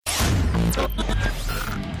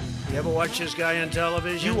You ever watch this guy on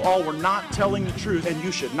television? You all were not telling the truth, and you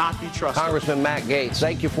should not be trusted. Congressman Matt Gaetz,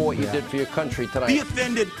 thank you for what you did for your country tonight. Be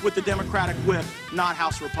offended with the Democratic whip, not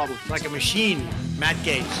House Republicans. Like a machine, Matt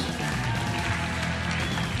Gaetz.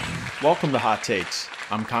 Welcome to Hot Takes.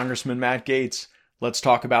 I'm Congressman Matt Gaetz. Let's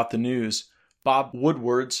talk about the news. Bob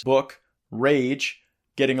Woodward's book, Rage,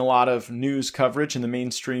 getting a lot of news coverage in the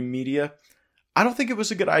mainstream media. I don't think it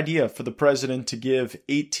was a good idea for the president to give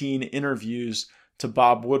 18 interviews to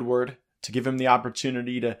Bob Woodward, to give him the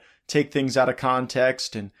opportunity to take things out of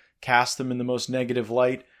context and cast them in the most negative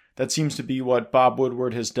light. That seems to be what Bob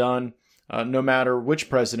Woodward has done, no matter which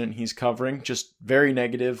president he's covering, just very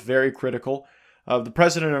negative, very critical. The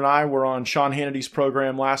president and I were on Sean Hannity's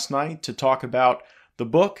program last night to talk about the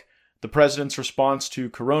book, the president's response to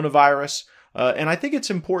coronavirus. And I think it's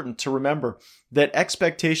important to remember that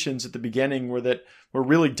expectations at the beginning were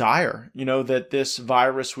really dire, that this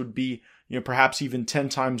virus would be perhaps even 10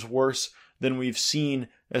 times worse than we've seen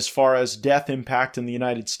as far as death impact in the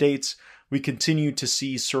United States. We continue to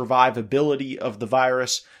see survivability of the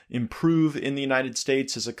virus improve in the United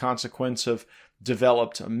States as a consequence of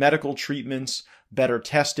developed medical treatments, better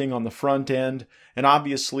testing on the front end, and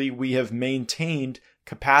obviously we have maintained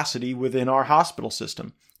capacity within our hospital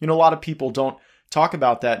system. A lot of people don't talk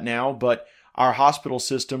about that now, but our hospital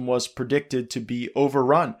system was predicted to be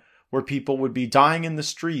overrun, where people would be dying in the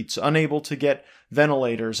streets, unable to get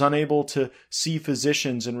ventilators, unable to see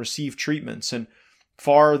physicians and receive treatments. And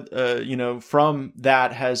far, from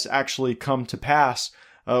that has actually come to pass.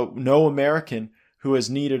 No American who has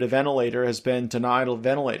needed a ventilator has been denied a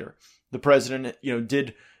ventilator. The president,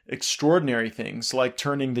 did extraordinary things like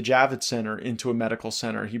turning the Javits Center into a medical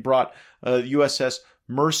center. He brought USS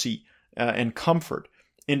Mercy and Comfort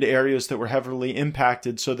into areas that were heavily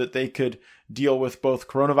impacted so that they could deal with both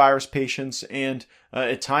coronavirus patients and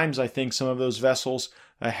at times I think some of those vessels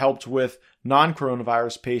helped with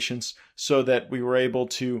non-coronavirus patients so that we were able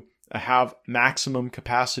to have maximum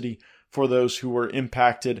capacity for those who were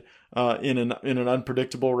impacted in an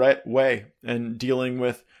unpredictable way and dealing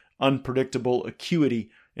with unpredictable acuity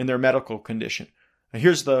in their medical condition.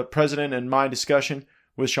 Here's the president and my discussion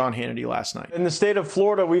with Sean Hannity last night. In the state of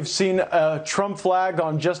Florida, we've seen a Trump flag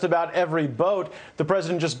on just about every boat. The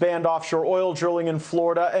president just banned offshore oil drilling in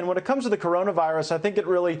Florida. And when it comes to the coronavirus, I think it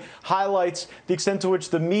really highlights the extent to which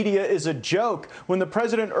the media is a joke. When the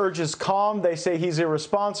president urges calm, they say he's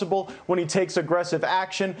irresponsible. When he takes aggressive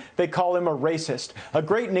action, they call him a racist. A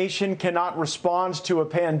great nation cannot respond to a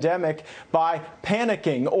pandemic by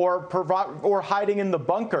panicking or hiding in the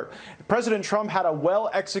bunker. President Trump had a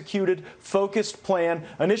well-executed, focused plan.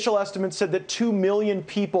 Initial estimates said that 2 million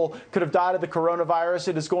people could have died of the coronavirus.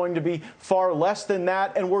 It is going to be far less than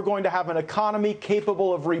that, and we're going to have an economy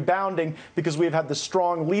capable of rebounding because we've had the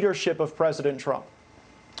strong leadership of President Trump.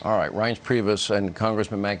 All right, Reince Priebus and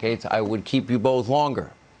Congressman Matt Gaetz, I would keep you both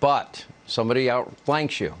longer, but somebody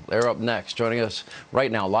outflanks you. They're up next. Joining us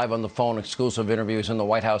right now, live on the phone, exclusive interviews in the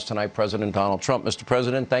White House tonight, President Donald Trump. Mr.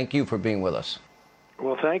 President, thank you for being with us.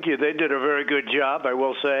 Well, thank you. They did a very good job, I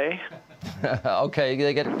will say. Okay,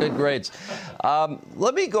 they get good grades.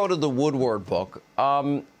 Let me go to the Woodward book.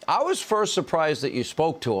 I was first surprised that you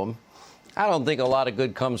spoke to him. I don't think a lot of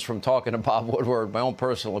good comes from talking to Bob Woodward, my own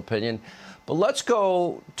personal opinion. But let's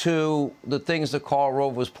go to the things that Karl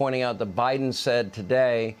Rove was pointing out that Biden said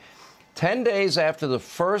today. 10 days after the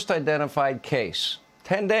first identified case,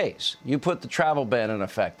 10 days, you put the travel ban in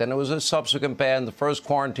effect. Then there was a subsequent ban, the first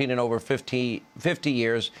quarantine in over 50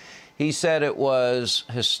 years. He said it was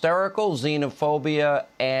hysterical, xenophobia,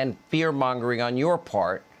 and fear-mongering on your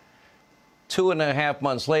part. 2.5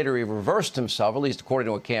 months later, he reversed himself, at least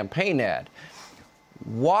according to a campaign ad.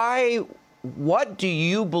 What do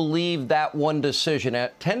you believe that one decision,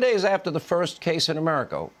 at 10 days after the first case in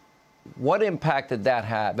America, what impact did that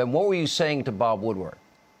have? And what were you saying to Bob Woodward?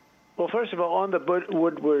 Well, first of all, on the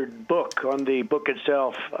Woodward book, on the book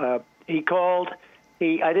itself, he called.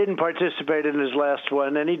 I didn't participate in his last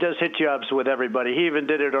one, and he does hit jobs with everybody. He even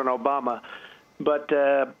did it on Obama, but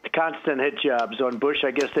constant hit jobs on Bush. I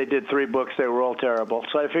guess they did 3 books. They were all terrible.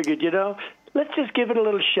 So I figured, let's just give it a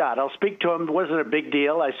little shot. I'll speak to him. It wasn't a big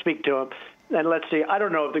deal. I speak to him, and let's see. I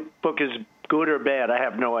don't know if the book is good or bad. I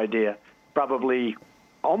have no idea. Probably,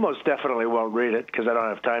 almost definitely won't read it because I don't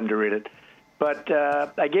have time to read it. But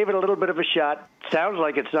I gave it a little bit of a shot. Sounds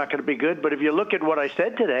like it's not going to be good. But if you look at what I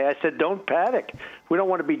said today, I said, don't panic. We don't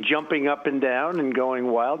want to be jumping up and down and going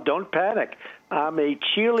wild. Don't panic. I'm a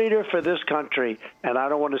cheerleader for this country, and I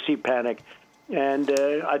don't want to see panic. And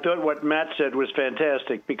I thought what Matt said was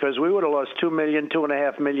fantastic because we would have lost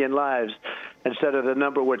 2.5 million lives instead of the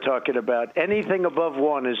number we're talking about. Anything above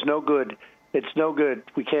 1 is no good. It's no good.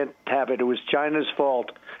 We can't have it. It was China's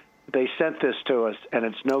fault. They sent this to us, and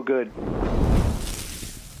it's no good.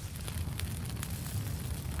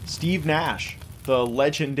 Steve Nash, the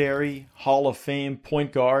legendary Hall of Fame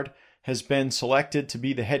point guard, has been selected to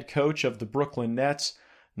be the head coach of the Brooklyn Nets.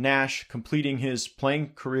 Nash completing his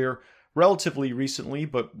playing career relatively recently,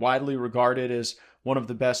 but widely regarded as one of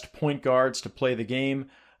the best point guards to play the game.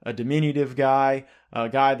 A diminutive guy, a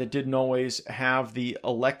guy that didn't always have the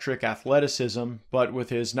electric athleticism, but with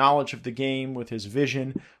his knowledge of the game, with his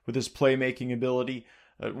vision, with his playmaking ability,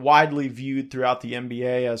 widely viewed throughout the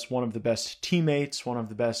NBA as one of the best teammates, one of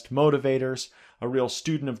the best motivators, a real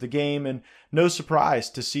student of the game, and no surprise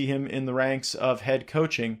to see him in the ranks of head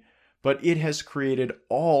coaching. But it has created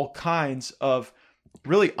all kinds of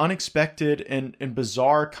really unexpected and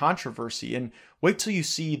bizarre controversy. And wait till you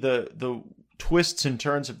see the twists and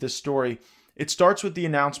turns of this story. It starts with the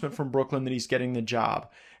announcement from Brooklyn that he's getting the job.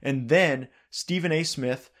 And then Stephen A.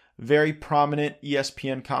 Smith, very prominent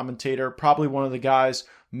ESPN commentator, probably one of the guys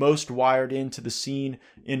most wired into the scene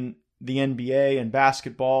in the NBA and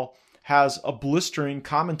basketball, has a blistering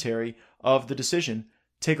commentary of the decision.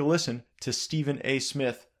 Take a listen to Stephen A.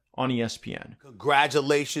 Smith on ESPN.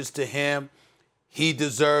 Congratulations to him. He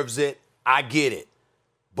deserves it. I get it.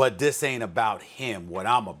 But this ain't about him, what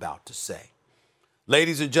I'm about to say.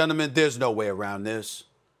 Ladies and gentlemen, there's no way around this.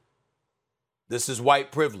 This is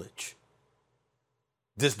white privilege.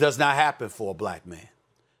 This does not happen for a black man.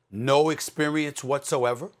 No experience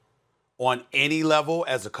whatsoever on any level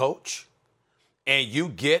as a coach. And you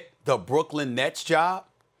get the Brooklyn Nets job.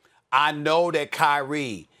 I know that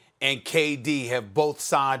Kyrie and KD have both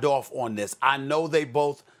signed off on this. I know they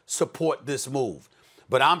both support this move.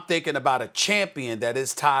 But I'm thinking about a champion that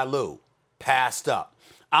is Ty Lue, passed up.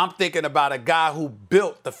 I'm thinking about a guy who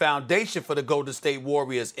built the foundation for the Golden State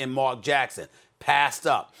Warriors in Mark Jackson, passed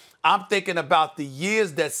up. I'm thinking about the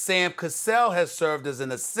years that Sam Cassell has served as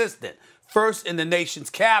an assistant, first in the nation's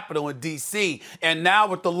capital in D.C., and now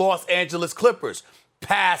with the Los Angeles Clippers,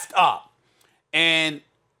 passed up. And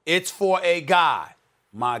it's for a guy,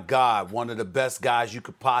 my God, one of the best guys you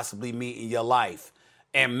could possibly meet in your life,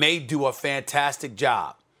 and may do a fantastic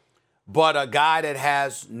job, but a guy that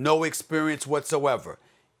has no experience whatsoever.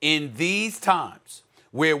 In these times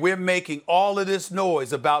where we're making all of this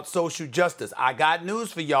noise about social justice, I got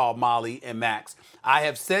news for y'all, Molly and Max. I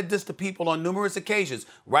have said this to people on numerous occasions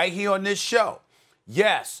right here on this show.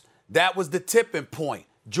 Yes, that was the tipping point.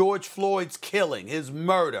 George Floyd's killing, his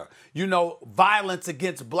murder, violence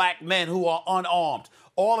against black men who are unarmed.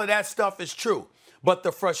 All of that stuff is true. But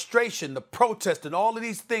the frustration, the protest, and all of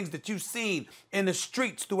these things that you've seen in the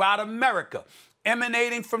streets throughout America,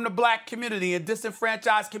 emanating from the black community and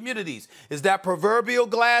disenfranchised communities, is that proverbial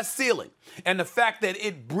glass ceiling, and the fact that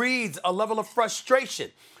it breeds a level of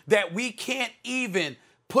frustration that we can't even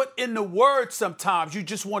put into words sometimes. You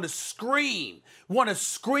just want to scream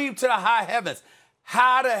to the high heavens.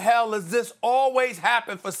 How the hell does this always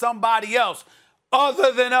happen for somebody else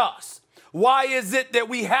other than us? Why is it that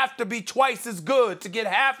we have to be twice as good to get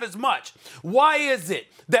half as much? Why is it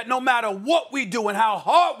that no matter what we do and how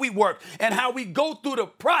hard we work and how we go through the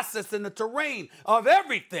process and the terrain of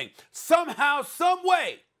everything, somehow, some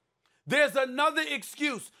way, there's another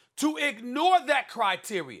excuse to ignore that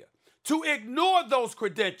criteria, to ignore those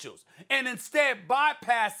credentials, and instead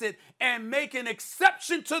bypass it and make an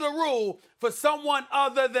exception to the rule for someone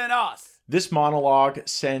other than us? This monologue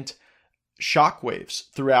sent shockwaves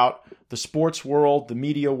throughout the sports world, the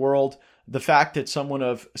media world. The fact that someone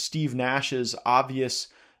of Steve Nash's obvious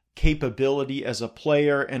capability as a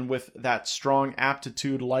player and with that strong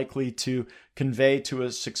aptitude likely to convey to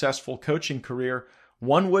a successful coaching career,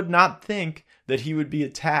 one would not think that he would be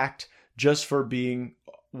attacked just for being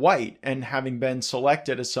white and having been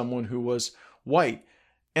selected as someone who was white.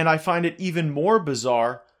 And I find it even more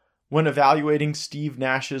bizarre when evaluating Steve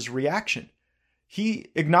Nash's reaction. He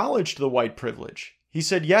acknowledged the white privilege. He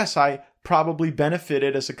said, yes, I probably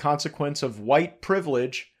benefited as a consequence of white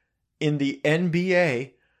privilege in the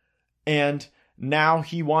NBA, and now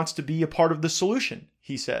he wants to be a part of the solution,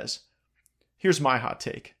 he says. Here's my hot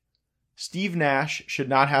take. Steve Nash should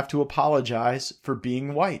not have to apologize for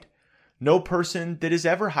being white. No person that is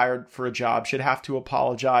ever hired for a job should have to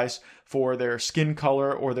apologize for their skin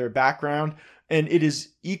color or their background, and it is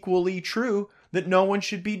equally true that no one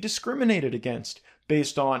should be discriminated against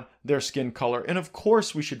based on their skin color. And of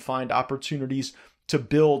course, we should find opportunities to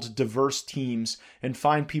build diverse teams and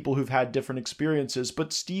find people who've had different experiences.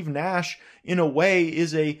 But Steve Nash, in a way,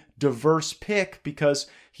 is a diverse pick because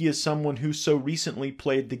he is someone who so recently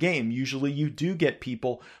played the game. Usually you do get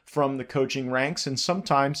people from the coaching ranks, and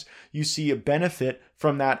sometimes you see a benefit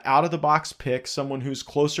from that out-of-the-box pick, someone who's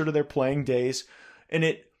closer to their playing days, and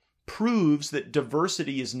it proves that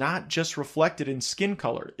diversity is not just reflected in skin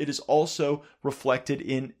color. It is also reflected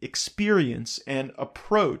in experience and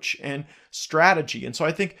approach and strategy. And so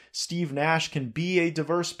I think Steve Nash can be a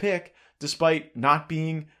diverse pick despite not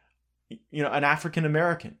being, an African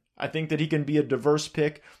American. I think that he can be a diverse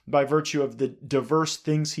pick by virtue of the diverse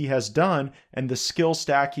things he has done and the skill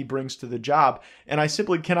stack he brings to the job. And I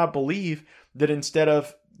simply cannot believe that instead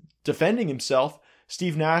of defending himself,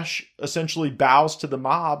 Steve Nash essentially bows to the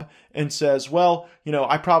mob and says, well,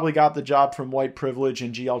 I probably got the job from white privilege,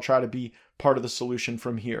 and I'll try to be part of the solution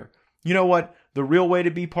from here. You know what? The real way to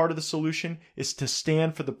be part of the solution is to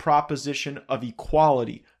stand for the proposition of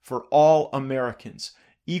equality for all Americans.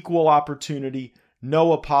 Equal opportunity,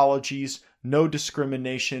 no apologies, no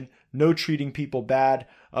discrimination, no treating people bad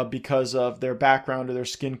because of their background or their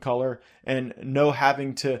skin color, and no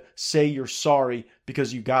having to say you're sorry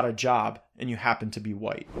because you got a job and you happen to be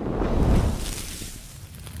white.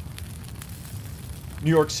 New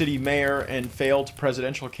York City Mayor and failed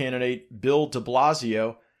presidential candidate Bill de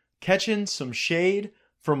Blasio catching some shade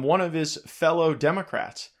from one of his fellow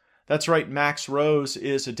Democrats. That's right, Max Rose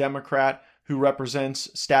is a Democrat who represents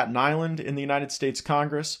Staten Island in the United States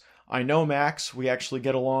Congress. I know Max. We actually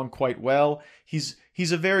get along quite well. He's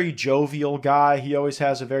a very jovial guy. He always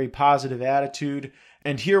has a very positive attitude.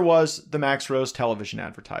 And here was the Max Rose television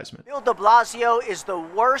advertisement. Bill de Blasio is the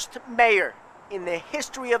worst mayor in the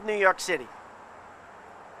history of New York City.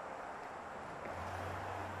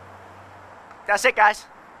 That's it, guys.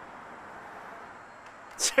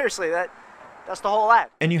 Seriously, that's the whole ad.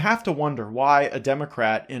 And you have to wonder why a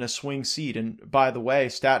Democrat in a swing seat, and by the way,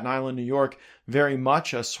 Staten Island, New York, very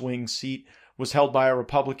much a swing seat, was held by a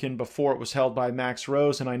Republican before it was held by Max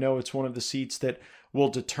Rose, and I know it's one of the seats that will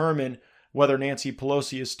determine whether Nancy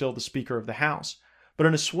Pelosi is still the Speaker of the House. But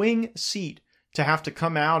in a swing seat, to have to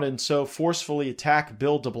come out and so forcefully attack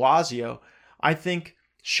Bill de Blasio, I think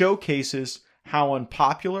showcases how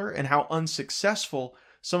unpopular and how unsuccessful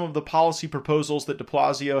some of the policy proposals that de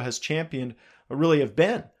Blasio has championed really have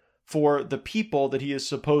been for the people that he is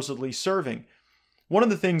supposedly serving. One of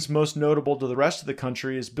the things most notable to the rest of the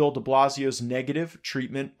country is Bill de Blasio's negative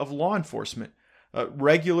treatment of law enforcement.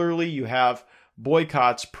 Regularly, you have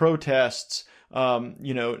boycotts, protests,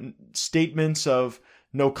 statements of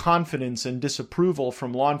no confidence and disapproval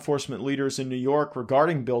from law enforcement leaders in New York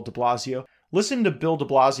regarding Bill de Blasio. Listen to Bill de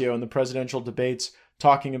Blasio in the presidential debates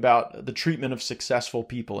talking about the treatment of successful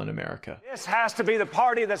people in America. This has to be the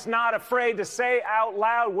party that's not afraid to say out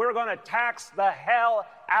loud, we're going to tax the hell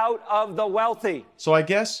out of the wealthy. So I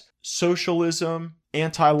guess socialism,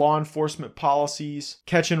 anti-law enforcement policies,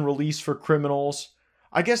 catch and release for criminals,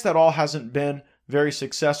 I guess that all hasn't been very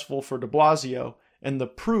successful for de Blasio, and the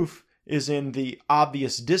proof is in the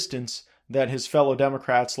obvious distance that his fellow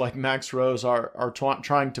Democrats like Max Rose are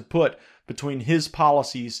trying to put between his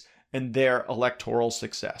policies and their electoral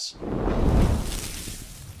success.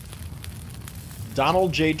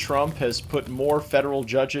 Donald J. Trump has put more federal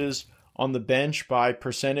judges on the bench by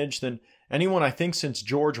percentage than anyone, I think, since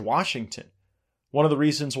George Washington. One of the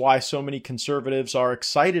reasons why so many conservatives are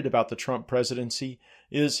excited about the Trump presidency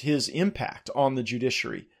is his impact on the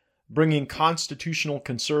judiciary, bringing constitutional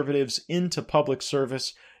conservatives into public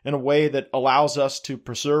service in a way that allows us to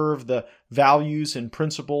preserve the values and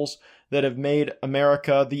principles that have made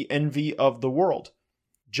America the envy of the world.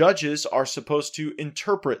 Judges are supposed to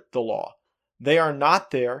interpret the law. They are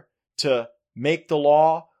not there to make the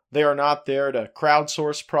law. They are not there to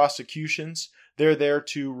crowdsource prosecutions. They're there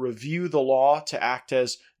to review the law, to act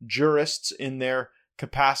as jurists in their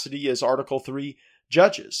capacity as Article III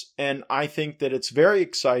judges. And I think that it's very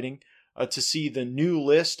exciting to see the new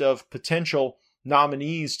list of potential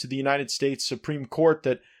nominees to the United States Supreme Court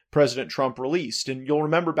that President Trump released. And you'll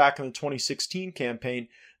remember back in the 2016 campaign,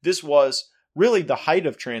 this was really the height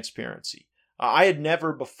of transparency. I had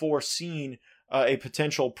never before seen a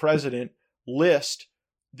potential president list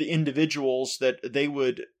the individuals that they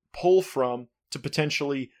would pull from to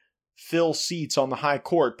potentially fill seats on the high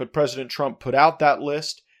court. But President Trump put out that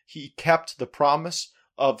list. He kept the promise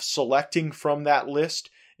of selecting from that list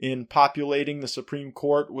in populating the Supreme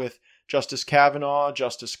Court with Justice Kavanaugh,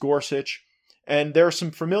 Justice Gorsuch. And there are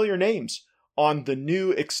some familiar names on the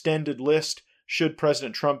new extended list should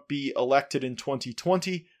President Trump be elected in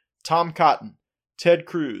 2020. Tom Cotton, Ted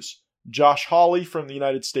Cruz, Josh Hawley from the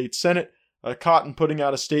United States Senate, Cotton putting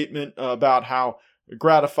out a statement about how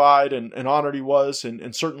gratified and honored he was,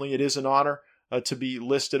 and certainly it is an honor to be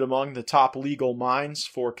listed among the top legal minds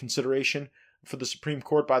for consideration for the Supreme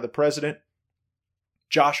Court by the president.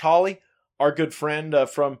 Josh Hawley, our good friend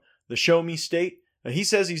from the Show Me State, he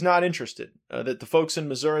says he's not interested, that the folks in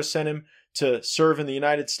Missouri sent him to serve in the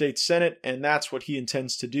United States Senate, and that's what he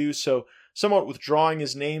intends to do, so somewhat withdrawing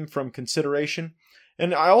his name from consideration.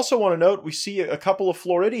 And I also want to note, we see a couple of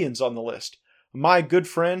Floridians on the list. My good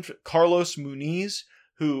friend, Carlos Muniz,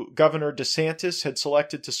 who Governor DeSantis had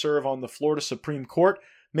selected to serve on the Florida Supreme Court,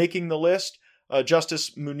 making the list.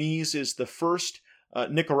 Justice Muniz is the first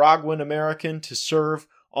Nicaraguan American to serve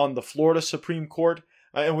on the Florida Supreme Court.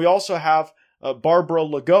 And we also have Barbara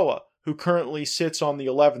Lagoa, who currently sits on the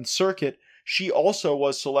 11th Circuit. She also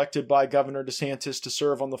was selected by Governor DeSantis to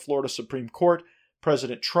serve on the Florida Supreme Court.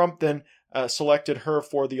 President Trump then selected her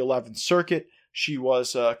for the 11th Circuit. She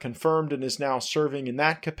was confirmed and is now serving in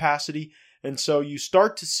that capacity. And so you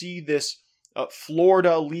start to see this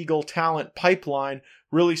Florida legal talent pipeline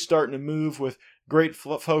really starting to move with great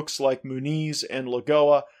folks like Muniz and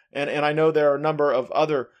Lagoa. And I know there are a number of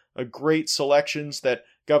other great selections that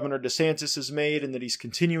Governor DeSantis has made and that he's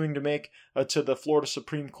continuing to make to the Florida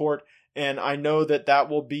Supreme Court. And I know that that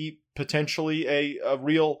will be potentially a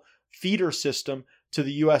real feeder system to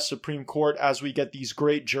the U.S. Supreme Court as we get these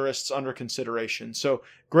great jurists under consideration. So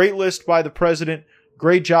great list by the president.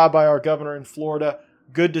 Great job by our governor in Florida.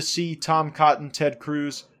 Good to see Tom Cotton, Ted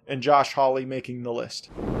Cruz, and Josh Hawley making the list.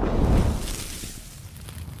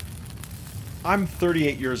 I'm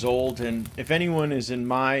 38 years old, and if anyone is in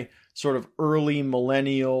my sort of early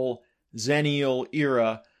millennial, zennial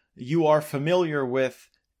era, you are familiar with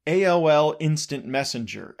AOL Instant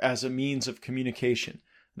Messenger as a means of communication.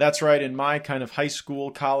 That's right, in my kind of high school,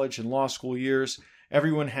 college, and law school years,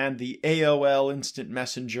 everyone had the AOL Instant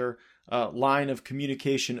Messenger line of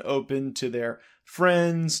communication open to their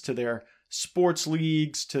friends, to their sports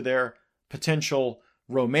leagues, to their potential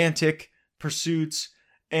romantic pursuits.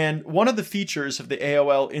 And one of the features of the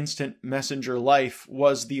AOL Instant Messenger life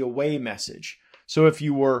was the away message. So if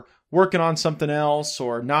you were working on something else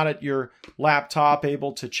or not at your laptop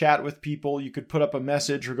able to chat with people, you could put up a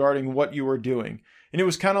message regarding what you were doing. And it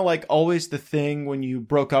was kind of like always the thing when you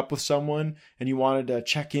broke up with someone and you wanted to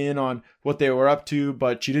check in on what they were up to,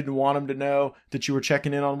 but you didn't want them to know that you were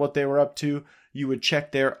checking in on what they were up to. You would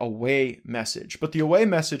check their away message. But the away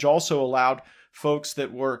message also allowed folks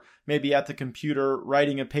that were maybe at the computer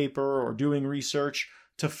writing a paper or doing research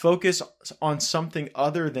to focus on something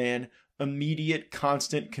other than immediate,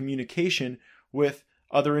 constant communication with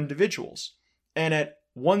other individuals. And at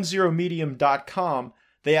 10medium.com,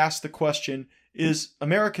 they asked the question, is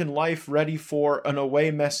American life ready for an away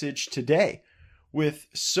message today? With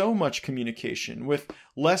so much communication, with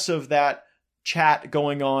less of that chat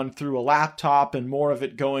going on through a laptop and more of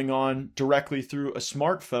it going on directly through a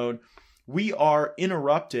smartphone, we are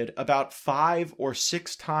interrupted about 5 or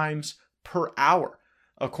 6 times per hour,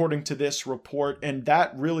 according to this report, and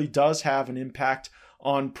that really does have an impact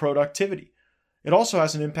on productivity. It also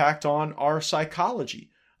has an impact on our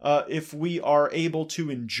psychology. If we are able to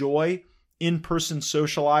enjoy in-person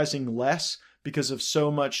socializing less because of so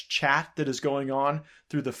much chat that is going on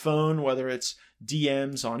through the phone, whether it's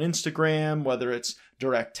DMs on Instagram, whether it's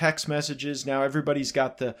direct text messages. Now everybody's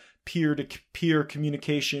got the peer-to-peer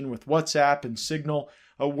communication with WhatsApp and Signal.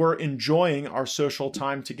 We're enjoying our social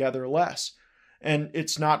time together less. And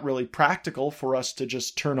it's not really practical for us to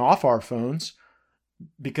just turn off our phones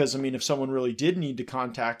because, if someone really did need to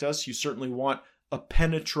contact us, you certainly want a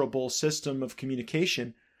penetrable system of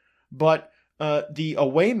communication. But the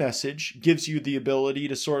away message gives you the ability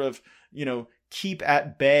to sort of, keep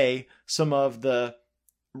at bay some of the,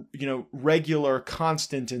 regular,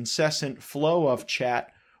 constant, incessant flow of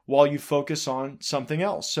chat while you focus on something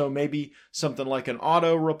else. So maybe something like an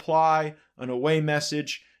auto reply, an away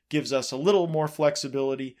message gives us a little more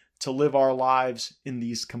flexibility to live our lives in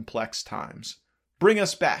these complex times. Bring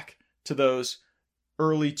us back to those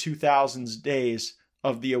early 2000s days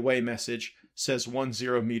of the away message, says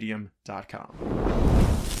 10medium.com.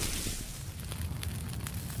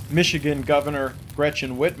 Michigan Governor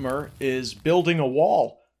Gretchen Whitmer is building a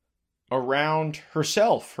wall around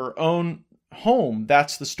herself, her own home.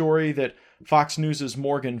 That's the story that Fox News'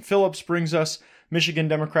 Morgan Phillips brings us. Michigan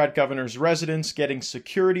Democrat governor's residence getting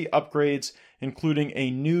security upgrades, including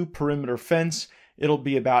a new perimeter fence. It'll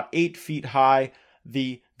be about 8 feet high.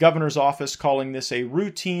 The governor's office calling this a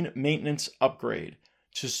routine maintenance upgrade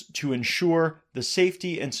to ensure the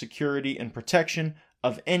safety and security and protection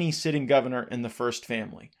of any sitting governor in the first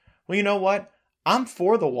family. Well, you know what? I'm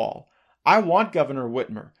for the wall. I want Governor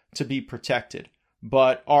Whitmer to be protected.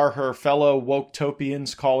 But are her fellow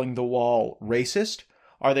woke-topians calling the wall racist?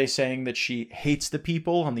 Are they saying that she hates the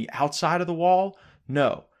people on the outside of the wall?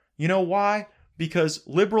 No. You know why? Because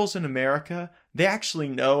liberals in America, they actually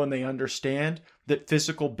know and they understand that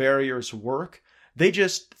physical barriers work. They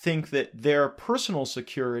just think that their personal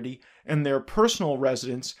security and their personal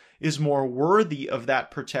residence is more worthy of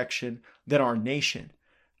that protection than our nation.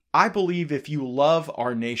 I believe if you love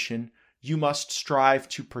our nation, you must strive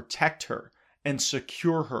to protect her and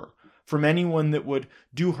secure her from anyone that would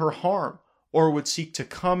do her harm or would seek to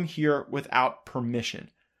come here without permission.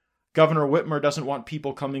 Governor Whitmer doesn't want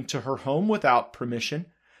people coming to her home without permission.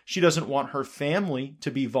 She doesn't want her family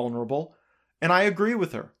to be vulnerable. And I agree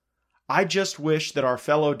with her. I just wish that our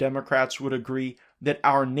fellow Democrats would agree that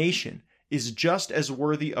our nation is just as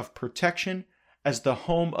worthy of protection as the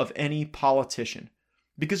home of any politician.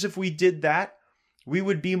 Because if we did that, we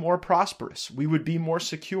would be more prosperous, we would be more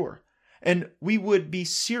secure, and we would be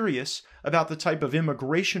serious about the type of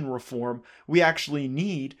immigration reform we actually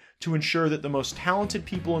need to ensure that the most talented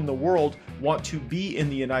people in the world want to be in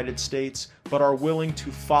the United States but are willing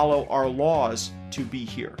to follow our laws to be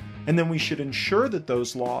here. And then we should ensure that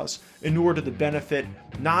those laws inure to the benefit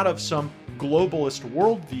not of some globalist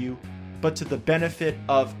worldview, but to the benefit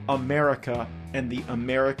of America and the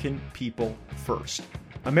American people first.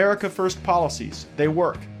 America First policies, they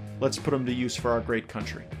work. Let's put them to use for our great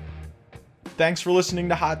country. Thanks for listening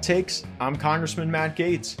to Hot Takes. I'm Congressman Matt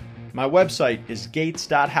Gaetz. My website is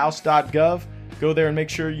gaetz.house.gov. Go there and make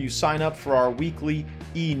sure you sign up for our weekly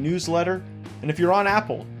e-newsletter. And if you're on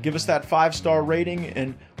Apple, give us that 5-star rating,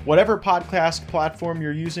 and whatever podcast platform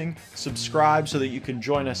you're using, subscribe so that you can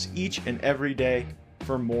join us each and every day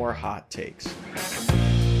for more Hot Takes.